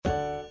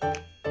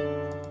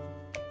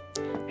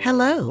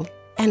Hello,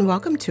 and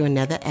welcome to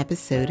another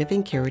episode of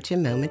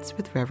Encouraging Moments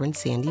with Reverend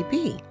Sandy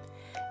B.,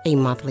 a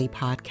monthly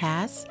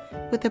podcast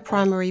with the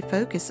primary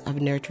focus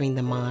of nurturing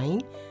the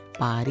mind,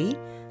 body,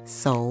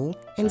 soul,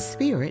 and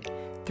spirit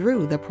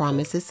through the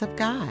promises of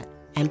God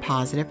and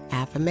positive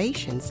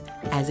affirmations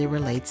as it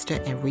relates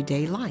to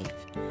everyday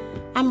life.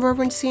 I'm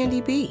Reverend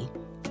Sandy B.,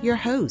 your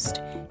host,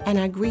 and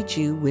I greet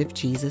you with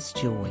Jesus'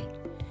 joy.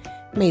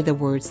 May the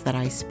words that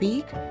I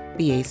speak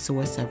be a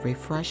source of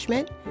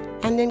refreshment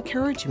and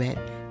encouragement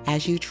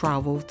as you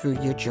travel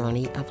through your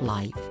journey of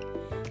life.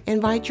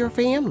 Invite your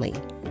family,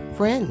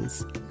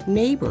 friends,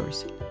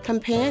 neighbors,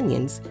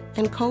 companions,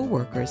 and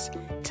co-workers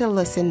to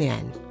listen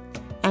in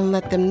and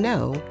let them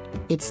know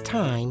it's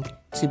time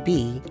to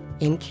be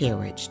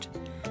encouraged.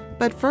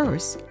 But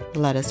first,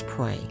 let us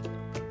pray.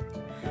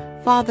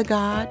 Father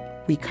God,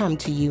 we come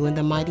to you in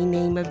the mighty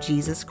name of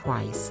Jesus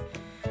Christ,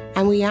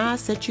 and we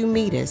ask that you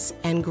meet us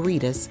and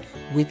greet us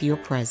with your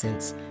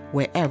presence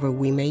wherever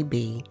we may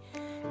be,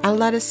 and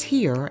let us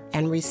hear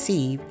and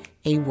receive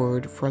a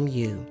word from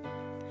you.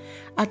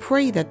 I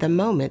pray that the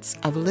moments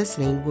of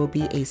listening will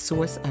be a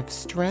source of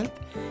strength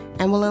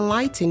and will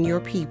enlighten your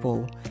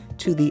people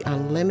to the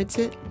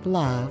unlimited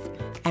love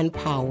and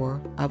power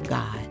of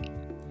God.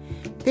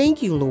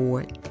 Thank you,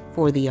 Lord,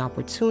 for the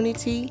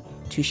opportunity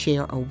to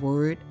share a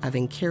word of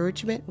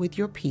encouragement with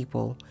your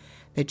people,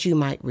 that you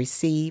might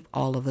receive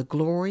all of the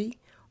glory,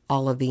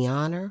 all of the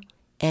honor,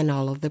 and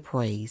all of the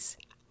praise.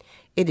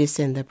 It is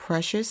in the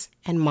precious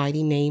and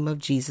mighty name of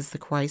Jesus the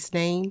Christ's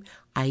name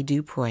I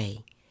do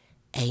pray.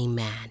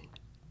 Amen.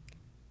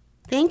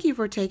 Thank you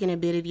for taking a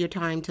bit of your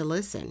time to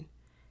listen.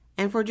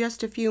 And for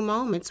just a few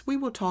moments, we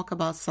will talk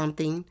about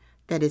something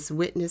that is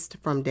witnessed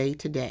from day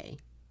to day.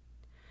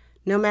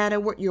 No matter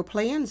what your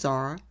plans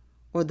are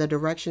or the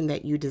direction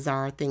that you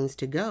desire things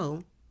to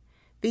go,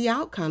 the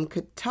outcome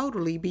could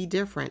totally be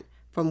different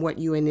from what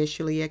you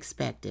initially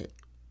expected.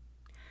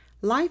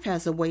 Life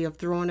has a way of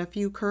throwing a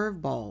few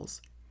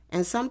curveballs,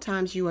 and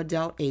sometimes you are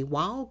dealt a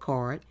wild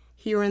card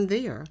here and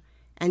there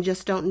and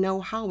just don't know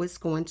how it's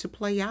going to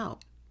play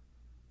out.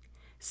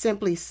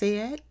 Simply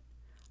said,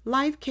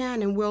 life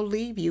can and will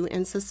leave you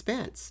in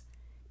suspense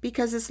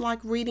because it's like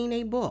reading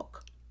a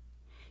book.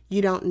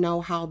 You don't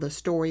know how the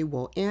story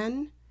will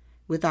end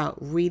without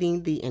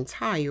reading the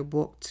entire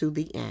book to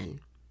the end.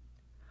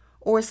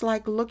 Or it's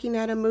like looking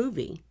at a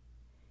movie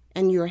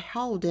and you're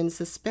held in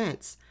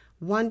suspense,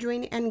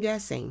 wondering and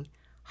guessing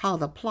how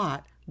the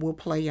plot will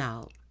play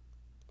out.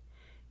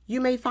 You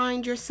may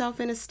find yourself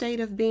in a state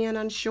of being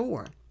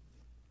unsure,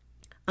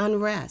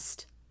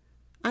 unrest,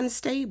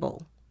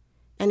 unstable,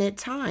 and at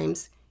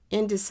times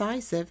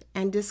indecisive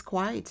and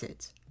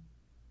disquieted.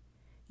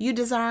 You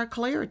desire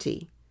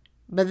clarity,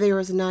 but there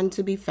is none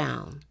to be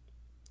found.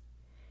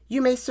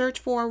 You may search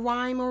for a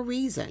rhyme or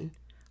reason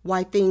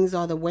why things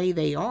are the way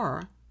they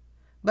are,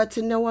 but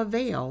to no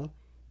avail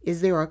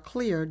is there a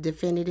clear,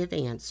 definitive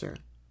answer.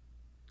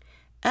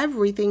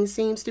 Everything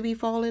seems to be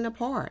falling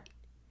apart,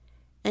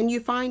 and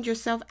you find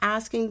yourself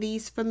asking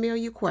these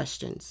familiar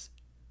questions.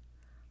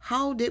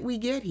 How did we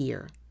get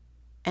here?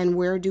 And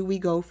where do we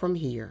go from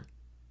here?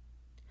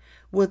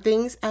 Will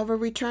things ever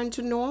return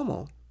to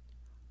normal?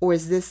 Or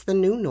is this the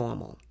new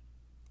normal?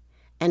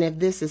 And if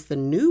this is the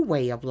new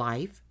way of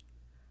life,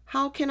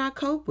 how can I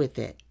cope with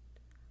it?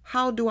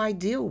 How do I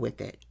deal with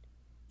it?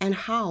 And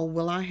how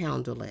will I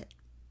handle it?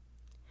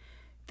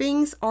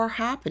 Things are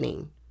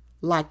happening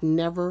like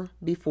never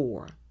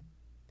before.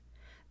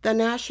 The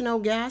national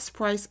gas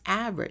price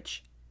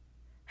average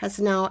has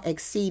now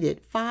exceeded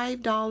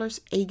 $5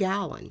 a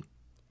gallon,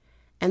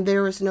 and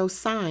there is no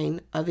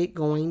sign of it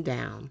going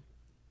down.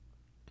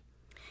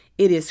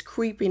 It is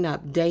creeping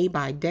up day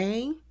by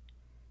day,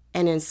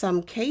 and in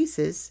some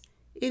cases,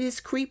 it is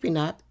creeping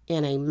up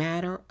in a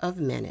matter of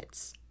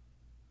minutes.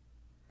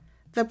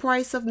 The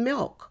price of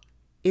milk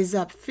is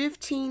up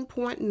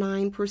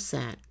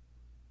 15.9%.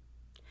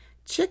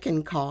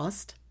 Chicken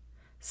cost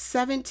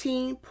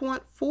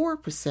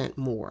 17.4%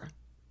 more,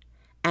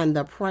 and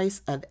the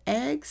price of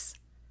eggs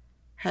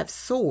have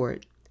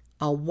soared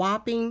a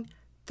whopping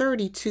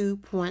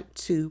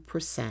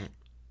 32.2%.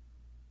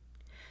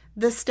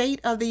 The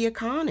state of the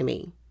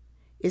economy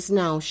is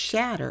now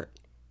shattered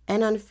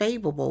and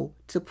unfavorable,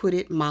 to put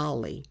it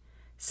mildly,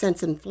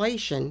 since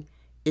inflation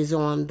is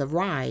on the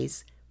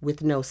rise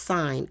with no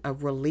sign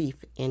of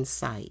relief in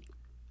sight.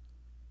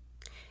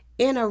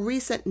 In a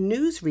recent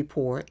news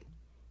report,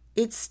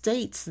 it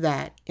states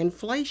that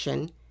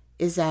inflation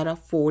is at a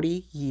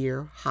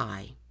 40-year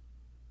high.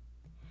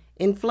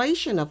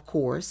 Inflation, of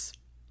course,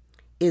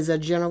 is a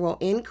general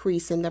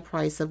increase in the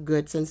price of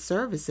goods and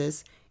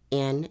services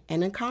in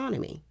an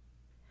economy.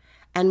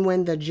 And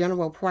when the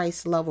general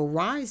price level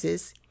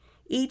rises,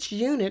 each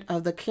unit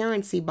of the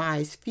currency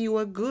buys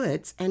fewer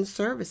goods and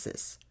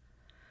services.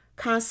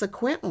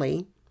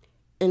 Consequently,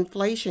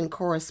 inflation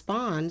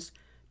corresponds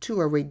to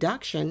a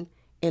reduction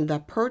in the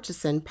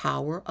purchasing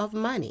power of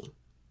money.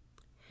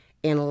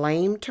 In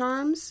lame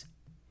terms,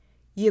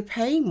 you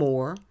pay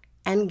more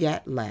and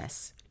get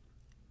less.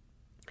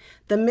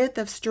 The myth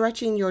of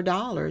stretching your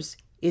dollars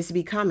is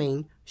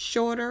becoming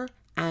shorter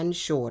and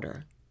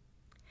shorter.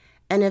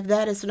 And if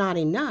that is not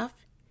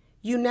enough,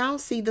 you now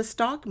see the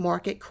stock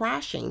market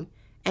crashing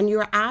and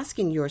you're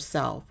asking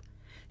yourself,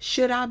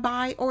 should I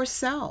buy or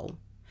sell?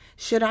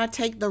 Should I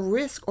take the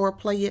risk or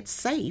play it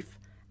safe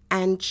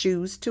and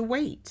choose to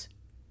wait?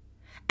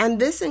 And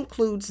this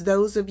includes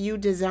those of you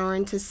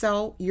desiring to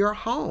sell your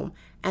home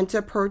and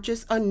to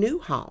purchase a new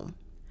home.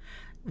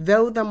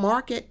 Though the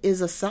market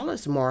is a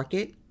seller's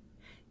market,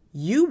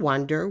 you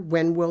wonder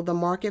when will the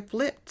market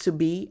flip to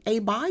be a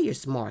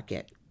buyer's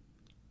market.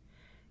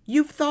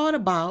 You've thought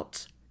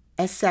about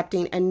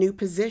accepting a new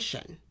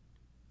position,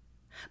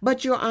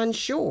 but you're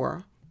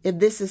unsure if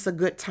this is a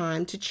good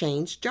time to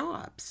change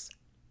jobs.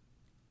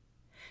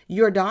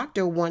 Your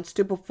doctor wants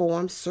to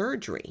perform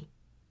surgery,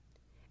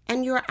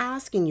 and you're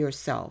asking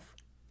yourself,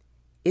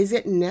 is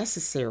it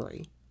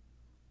necessary,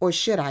 or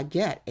should I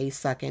get a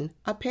second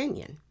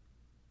opinion?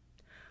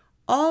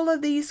 All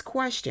of these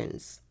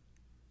questions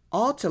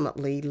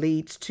ultimately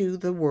leads to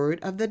the word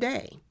of the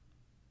day,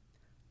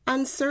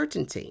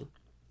 uncertainty.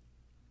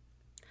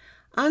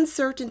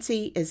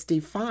 Uncertainty is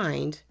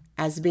defined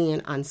as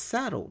being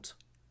unsettled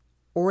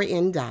or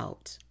in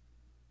doubt.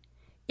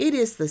 It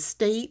is the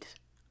state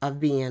of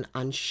being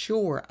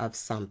unsure of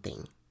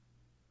something.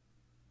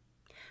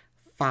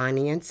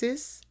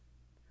 Finances,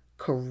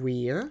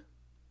 career,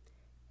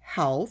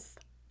 health,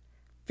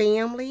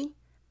 family,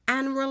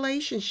 and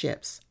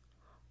relationships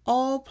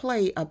all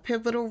play a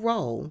pivotal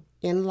role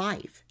in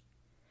life.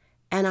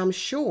 And I'm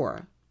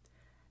sure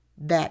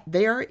that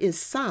there is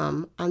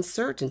some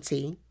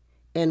uncertainty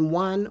in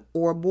one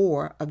or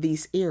more of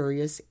these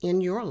areas in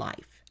your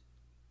life.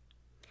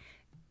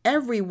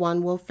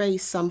 Everyone will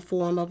face some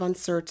form of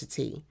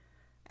uncertainty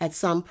at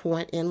some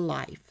point in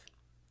life.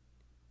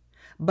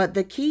 But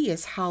the key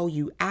is how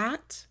you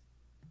act,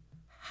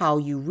 how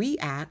you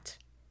react,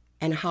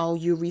 and how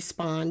you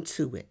respond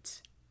to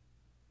it.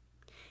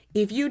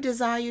 If you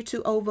desire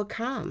to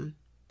overcome,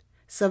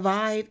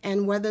 survive,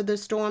 and weather the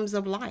storms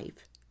of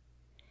life,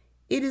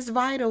 it is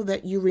vital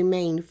that you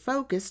remain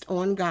focused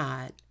on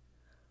God,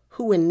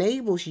 who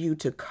enables you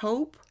to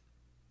cope,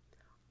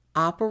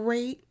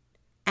 operate,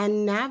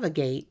 and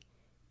navigate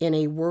in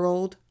a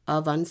world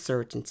of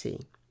uncertainty.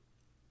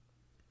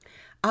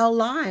 Our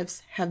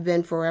lives have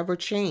been forever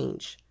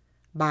changed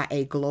by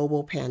a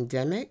global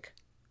pandemic,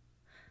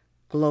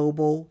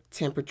 global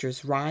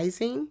temperatures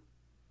rising,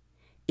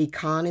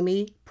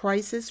 economy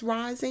prices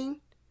rising,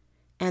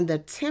 and the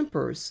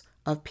tempers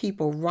of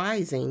people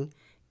rising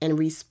in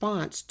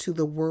response to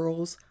the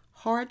world's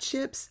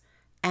hardships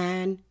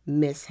and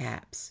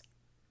mishaps.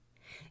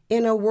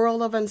 In a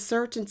world of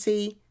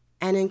uncertainty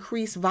and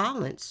increased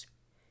violence,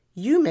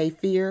 you may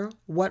fear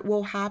what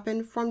will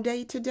happen from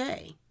day to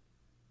day.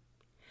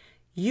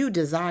 You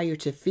desire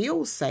to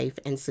feel safe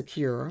and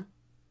secure,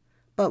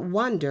 but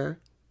wonder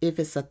if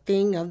it's a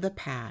thing of the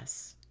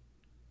past.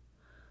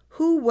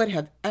 Who would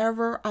have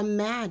ever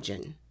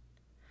imagined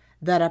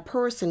that a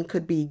person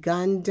could be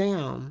gunned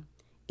down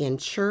in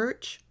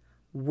church,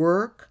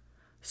 work,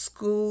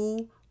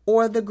 school,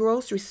 or the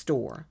grocery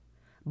store?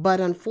 But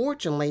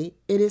unfortunately,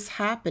 it is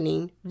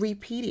happening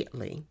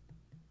repeatedly.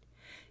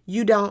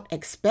 You don't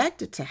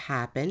expect it to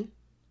happen,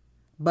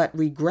 but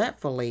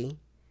regretfully,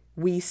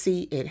 we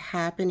see it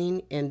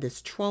happening in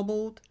this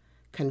troubled,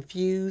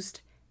 confused,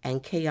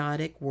 and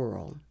chaotic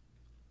world.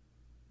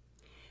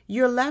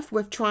 You're left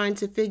with trying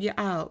to figure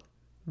out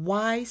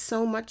why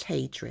so much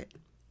hatred?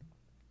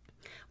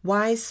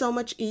 Why so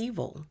much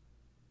evil?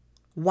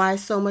 Why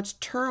so much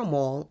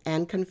turmoil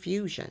and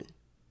confusion?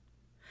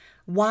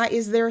 Why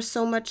is there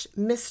so much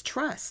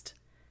mistrust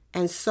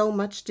and so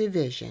much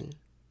division?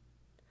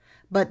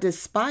 But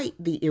despite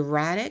the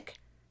erratic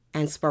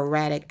and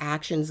sporadic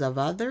actions of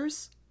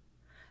others,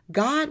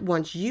 God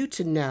wants you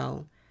to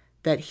know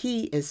that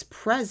He is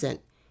present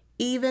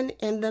even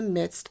in the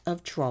midst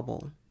of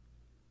trouble.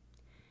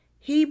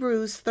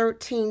 Hebrews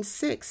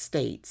 13:6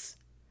 states,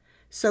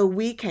 so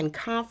we can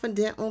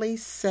confidently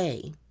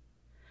say,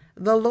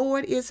 the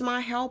Lord is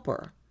my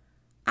helper.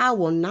 I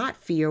will not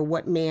fear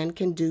what man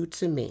can do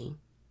to me.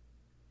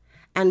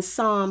 And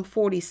Psalm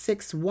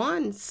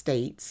 46:1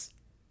 states,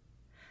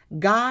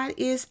 God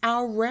is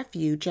our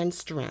refuge and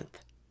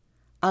strength,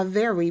 a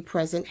very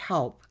present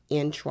help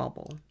in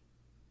trouble.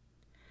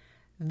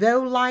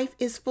 Though life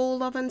is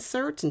full of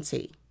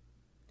uncertainty,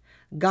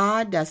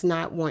 God does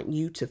not want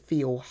you to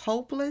feel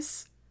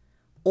hopeless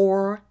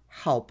or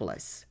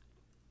helpless.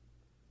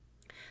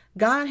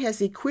 God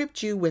has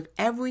equipped you with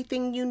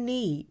everything you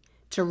need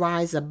to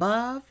rise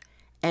above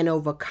and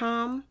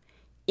overcome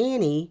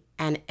any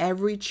and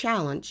every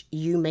challenge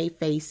you may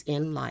face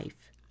in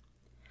life.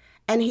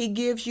 And He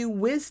gives you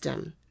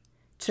wisdom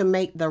to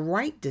make the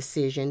right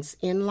decisions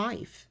in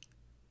life.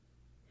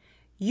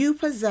 You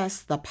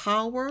possess the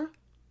power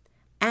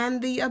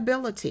and the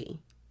ability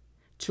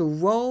to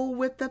roll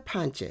with the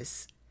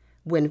punches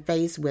when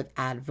faced with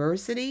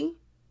adversity,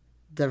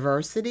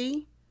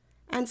 diversity,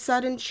 and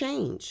sudden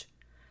change,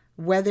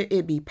 whether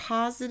it be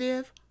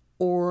positive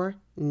or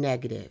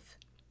negative.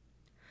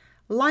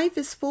 Life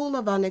is full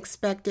of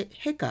unexpected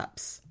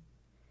hiccups,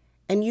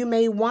 and you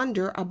may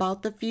wonder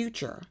about the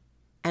future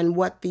and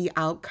what the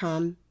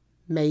outcome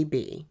may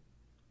be.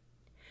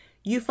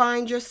 You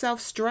find yourself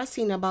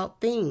stressing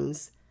about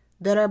things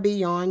that are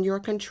beyond your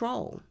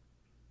control.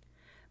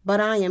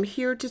 But I am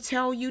here to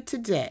tell you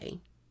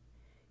today,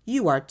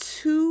 you are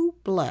too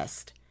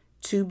blessed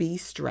to be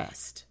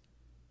stressed.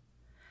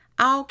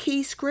 Our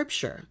key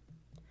scripture,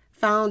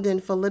 found in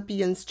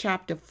Philippians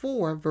chapter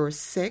 4, verse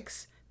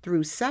 6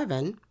 through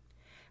 7,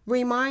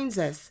 reminds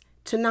us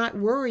to not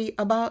worry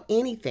about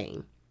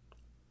anything.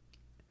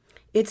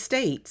 It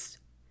states,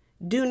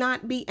 "Do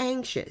not be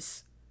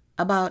anxious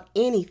about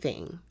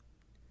anything,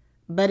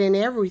 but in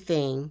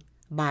everything,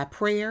 by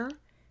prayer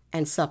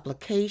and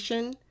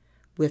supplication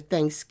with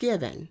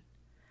thanksgiving,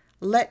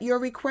 let your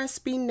requests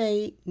be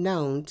made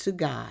known to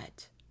God.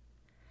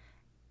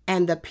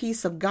 And the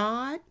peace of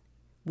God,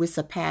 which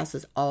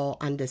surpasses all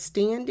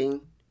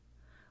understanding,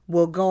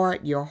 will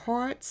guard your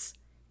hearts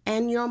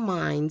and your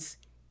minds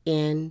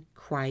in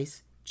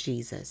Christ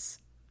Jesus."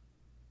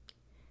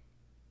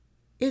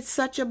 It's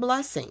such a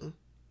blessing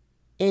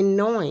in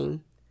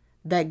knowing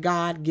that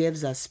God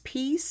gives us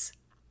peace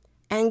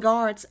and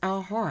guards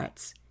our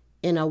hearts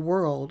in a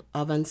world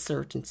of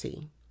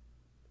uncertainty.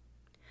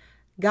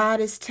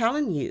 God is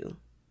telling you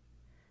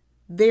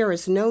there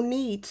is no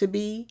need to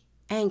be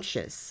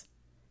anxious,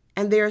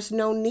 and there is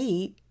no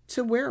need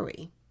to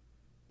worry.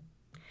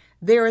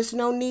 There is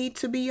no need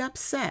to be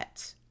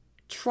upset,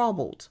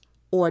 troubled,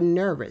 or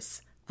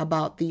nervous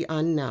about the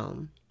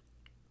unknown.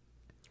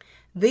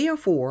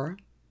 Therefore,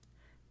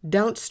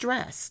 don't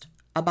stress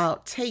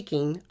about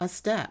taking a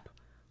step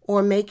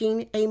or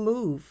making a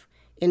move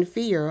in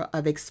fear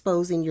of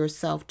exposing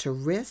yourself to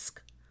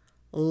risk,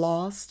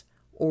 loss,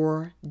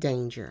 or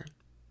danger.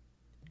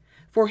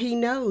 For He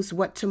knows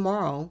what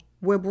tomorrow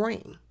will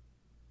bring.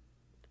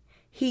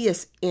 He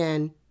is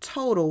in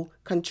total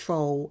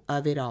control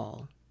of it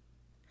all.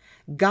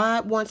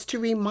 God wants to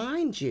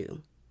remind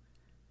you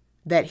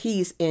that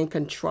He's in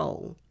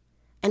control,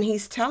 and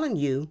He's telling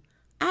you,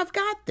 "I've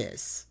got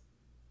this."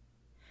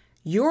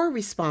 Your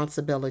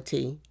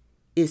responsibility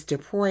is to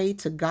pray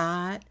to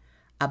God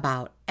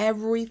about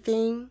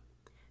everything,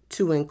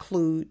 to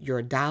include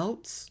your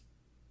doubts,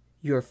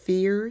 your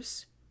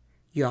fears,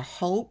 your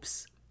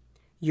hopes,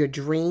 your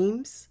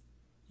dreams,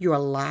 your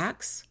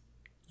lacks,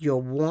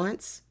 your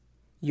wants,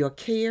 your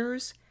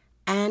cares,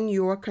 and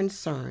your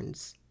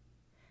concerns.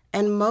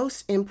 And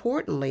most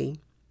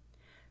importantly,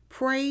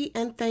 pray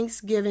in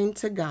thanksgiving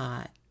to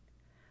God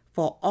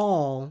for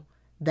all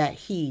that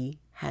He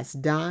has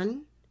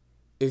done,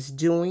 is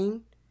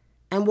doing,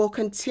 and will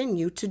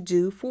continue to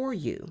do for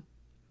you.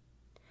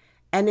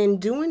 And in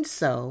doing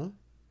so,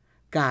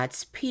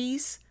 God's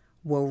peace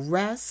will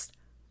rest,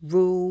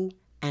 rule,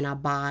 and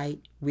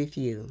abide with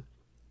you.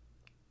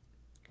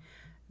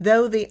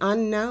 Though the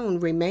unknown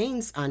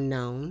remains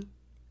unknown,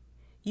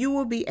 you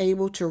will be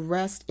able to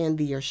rest in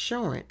the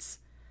assurance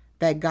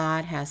that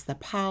God has the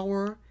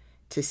power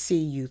to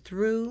see you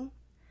through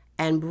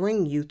and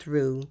bring you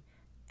through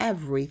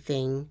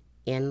everything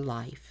in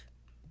life.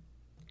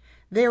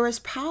 There is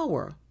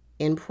power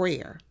in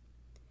prayer,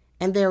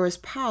 and there is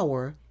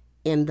power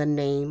in the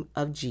name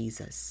of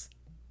Jesus.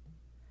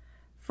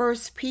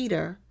 1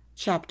 Peter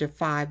chapter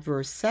 5,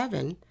 verse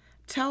 7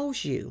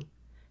 tells you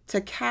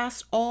to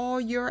cast all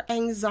your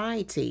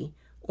anxiety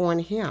on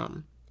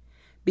Him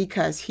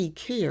because He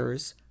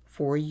cares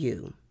for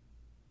you.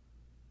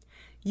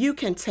 You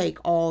can take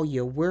all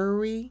your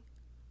worry,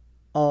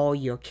 all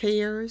your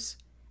cares,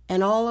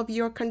 and all of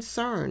your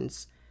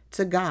concerns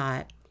to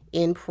God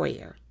in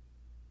prayer.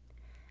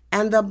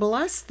 And the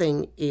blessed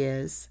thing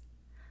is,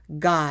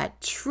 God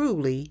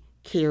truly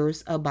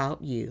cares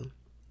about you.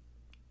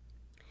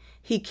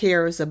 He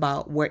cares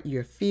about what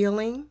you're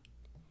feeling.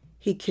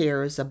 He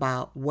cares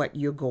about what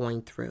you're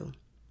going through.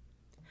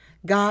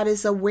 God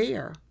is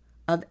aware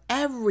of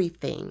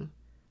everything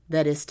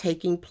that is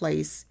taking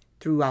place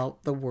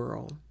throughout the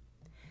world,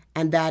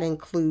 and that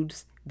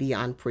includes the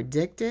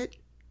unpredicted,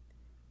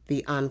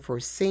 the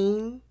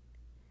unforeseen,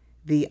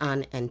 the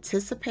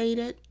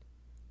unanticipated,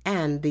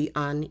 and the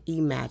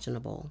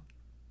unimaginable.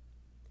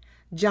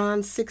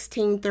 John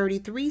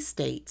 16:33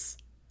 states,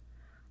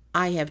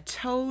 "I have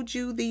told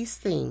you these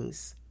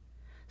things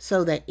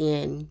so that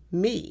in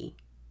me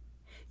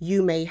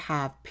you may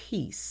have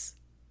peace.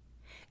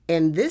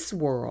 In this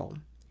world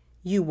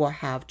you will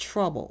have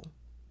trouble,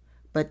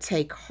 but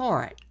take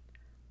heart,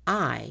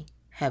 I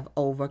have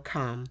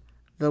overcome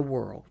the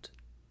world."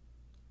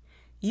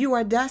 You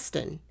are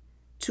destined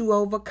to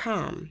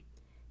overcome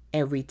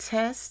every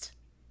test,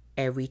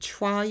 every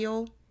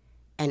trial,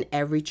 and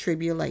every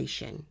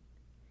tribulation,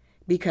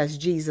 because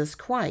Jesus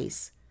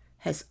Christ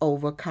has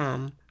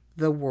overcome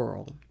the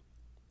world.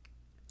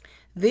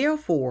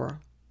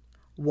 Therefore,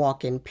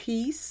 walk in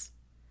peace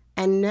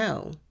and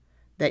know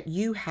that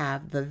you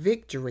have the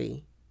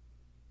victory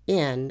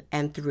in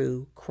and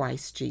through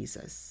Christ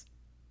Jesus.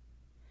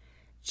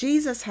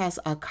 Jesus has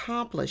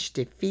accomplished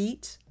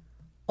defeat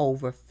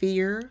over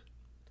fear,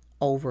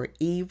 over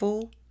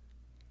evil,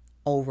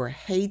 over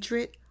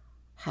hatred,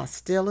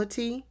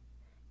 hostility,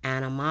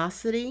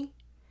 animosity,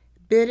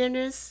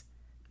 bitterness,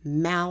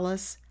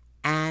 malice,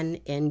 and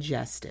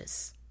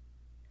injustice.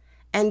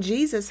 And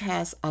Jesus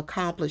has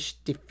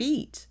accomplished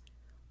defeat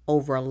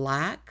over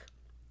lack,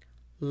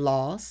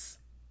 loss,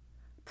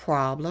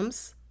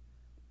 problems,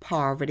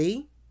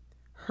 poverty,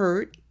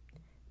 hurt,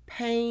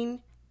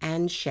 pain,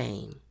 and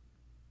shame.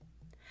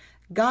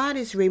 God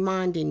is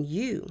reminding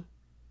you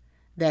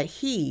that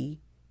He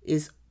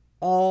is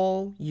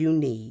all you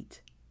need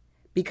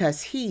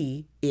because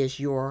He is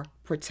your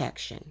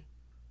protection.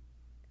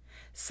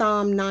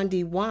 Psalm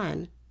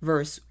 91,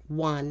 verse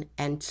 1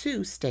 and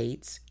 2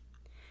 states,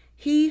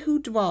 "He who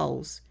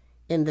dwells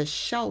in the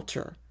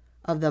shelter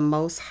of the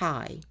Most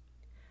High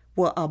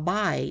will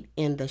abide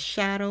in the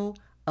shadow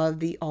of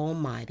the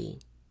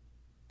Almighty.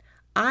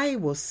 I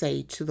will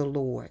say to the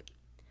Lord,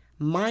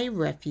 my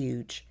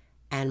refuge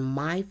and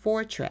my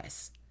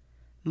fortress,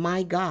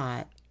 my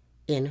God,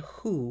 in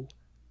whom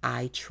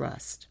I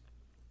trust."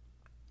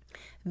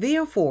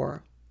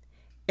 Therefore,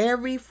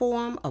 every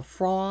form of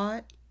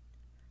fraud,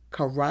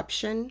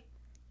 corruption,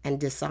 and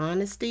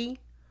dishonesty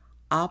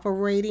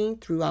operating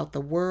throughout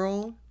the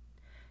world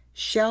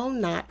shall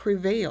not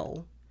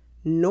prevail,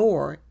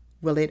 nor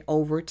will it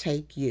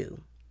overtake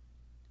you.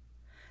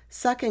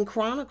 2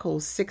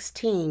 Chronicles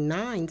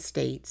 16:9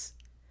 states,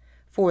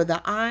 "For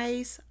the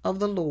eyes of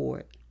the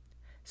Lord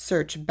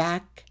search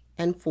back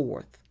and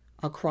forth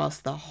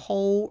across the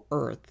whole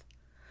earth,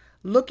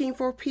 looking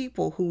for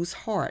people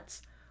whose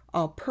hearts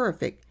are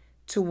perfect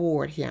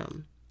toward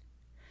Him,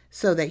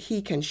 so that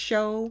He can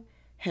show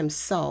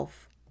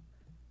Himself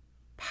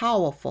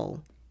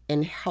powerful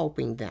in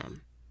helping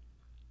them."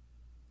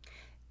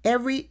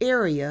 Every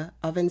area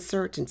of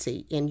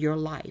uncertainty in your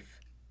life,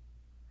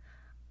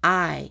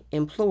 I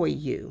implore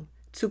you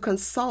to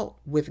consult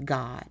with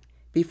God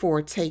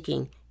before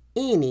taking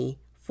any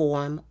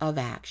form of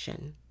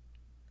action.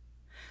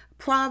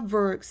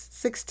 Proverbs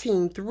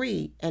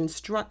 16:3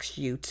 instructs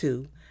you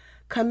to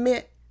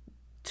commit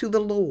to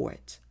the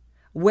Lord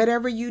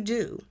whatever you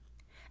do,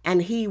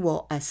 and He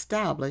will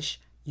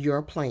establish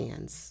your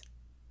plans.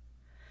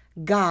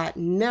 God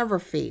never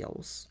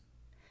fails.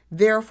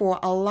 Therefore,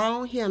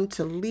 allow Him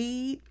to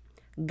lead,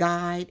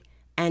 guide,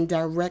 and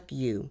direct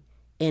you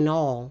in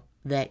all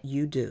that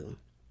you do.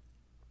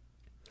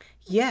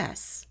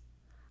 Yes,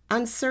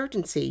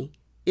 uncertainty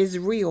is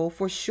real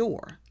for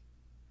sure,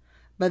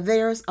 but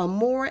there's a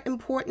more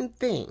important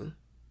thing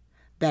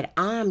that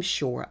I'm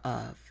sure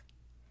of,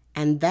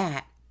 and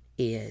that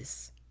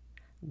is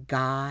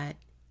God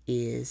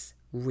is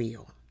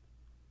real.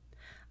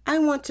 I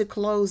want to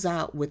close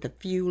out with a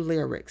few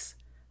lyrics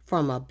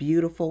from a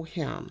beautiful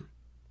hymn,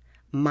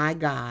 "My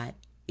God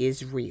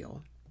is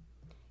Real."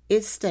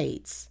 It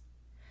states,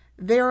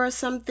 "There are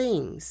some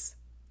things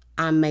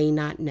I may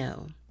not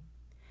know.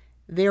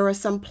 There are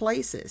some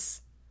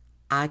places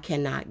I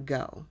cannot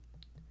go.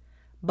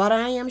 But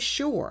I am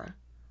sure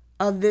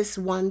of this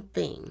one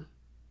thing,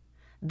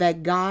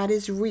 that God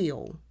is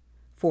real,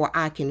 for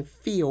I can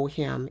feel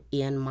Him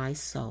in my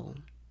soul."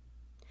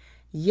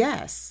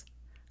 Yes,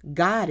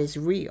 God is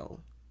real.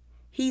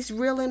 He's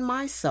real in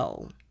my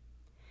soul.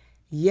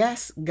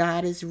 Yes,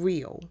 God is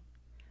real,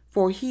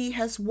 for He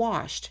has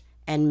washed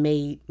and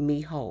made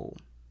me whole.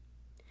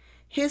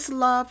 His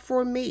love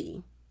for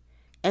me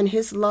and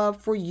His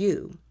love for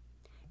you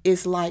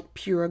is like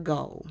pure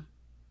gold.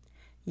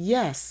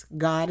 Yes,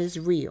 God is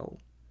real,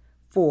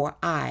 for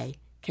I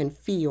can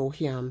feel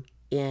Him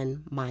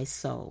in my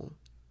soul.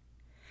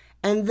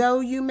 And though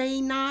you may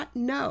not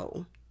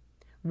know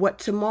what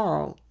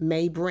tomorrow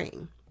may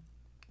bring,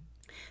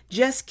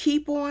 just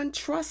keep on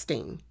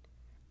trusting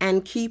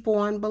and keep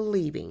on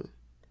believing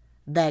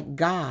that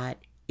God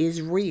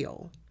is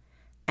real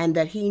and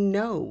that He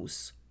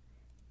knows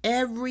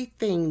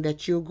everything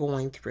that you're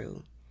going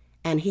through,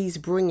 and He's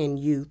bringing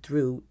you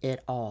through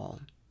it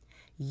all.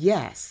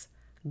 Yes,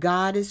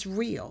 God is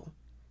real.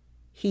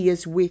 He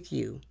is with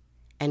you,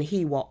 and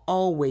He will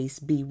always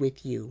be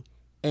with you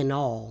in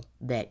all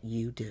that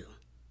you do.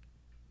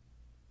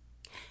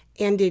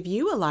 And if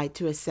you would like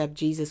to accept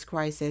Jesus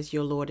Christ as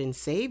your Lord and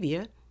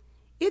Savior,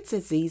 it's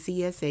as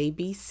easy as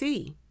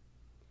ABC.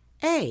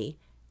 A,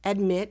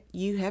 admit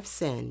you have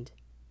sinned.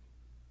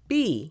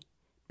 B,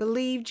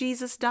 believe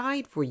Jesus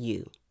died for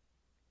you.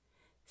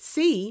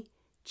 C,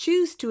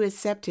 choose to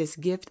accept His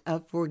gift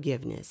of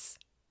forgiveness.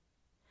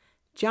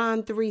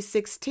 John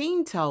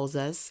 3:16 tells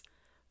us,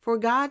 "For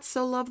God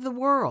so loved the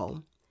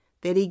world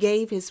that He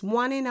gave His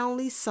one and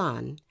only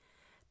Son,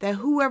 that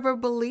whoever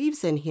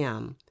believes in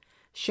Him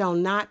shall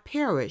not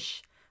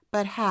perish,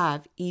 but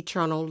have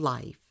eternal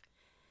life."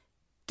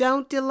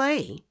 Don't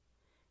delay.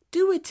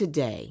 Do it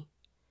today.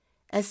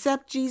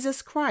 Accept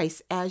Jesus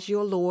Christ as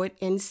your Lord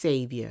and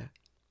Savior.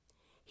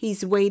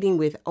 He's waiting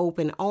with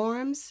open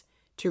arms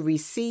to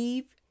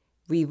receive,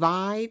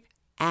 revive,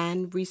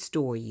 and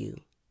restore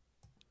you.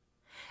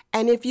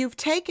 And if you've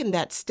taken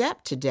that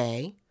step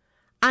today,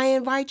 I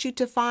invite you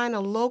to find a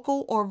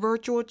local or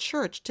virtual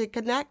church to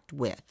connect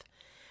with,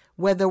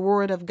 where the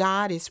Word of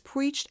God is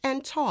preached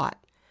and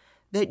taught,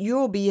 that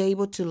you'll be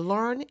able to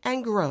learn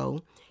and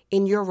grow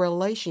in your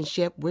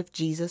relationship with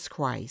Jesus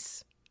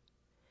Christ.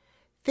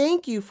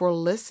 Thank you for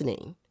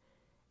listening,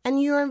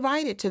 and you're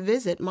invited to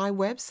visit my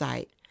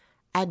website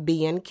at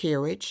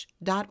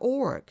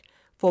beencouraged.org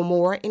for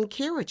more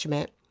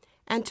encouragement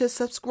and to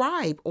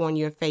subscribe on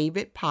your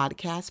favorite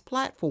podcast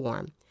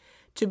platform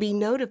to be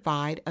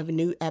notified of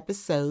new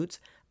episodes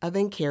of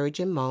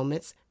Encouraging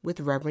Moments with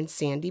Reverend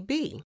Sandy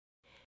B.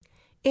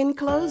 In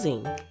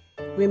closing,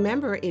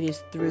 remember it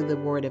is through the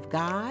Word of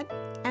God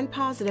and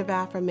positive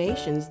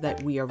affirmations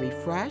that we are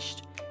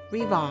refreshed,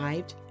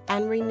 revived,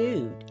 and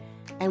renewed,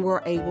 and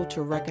we're able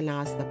to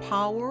recognize the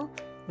power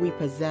we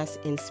possess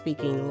in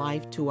speaking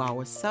life to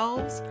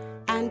ourselves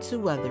and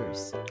to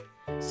others.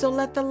 So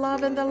let the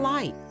love and the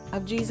light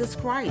of Jesus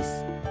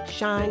Christ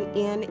shine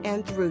in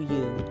and through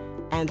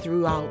you and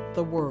throughout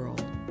the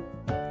world.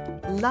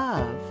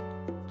 Love,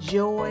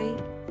 joy,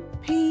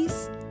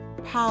 peace,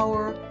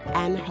 power,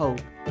 and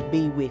hope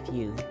be with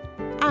you.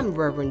 I'm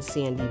Reverend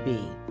Sandy B.,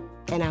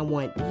 and I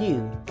want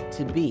you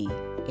to be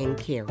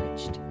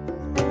encouraged.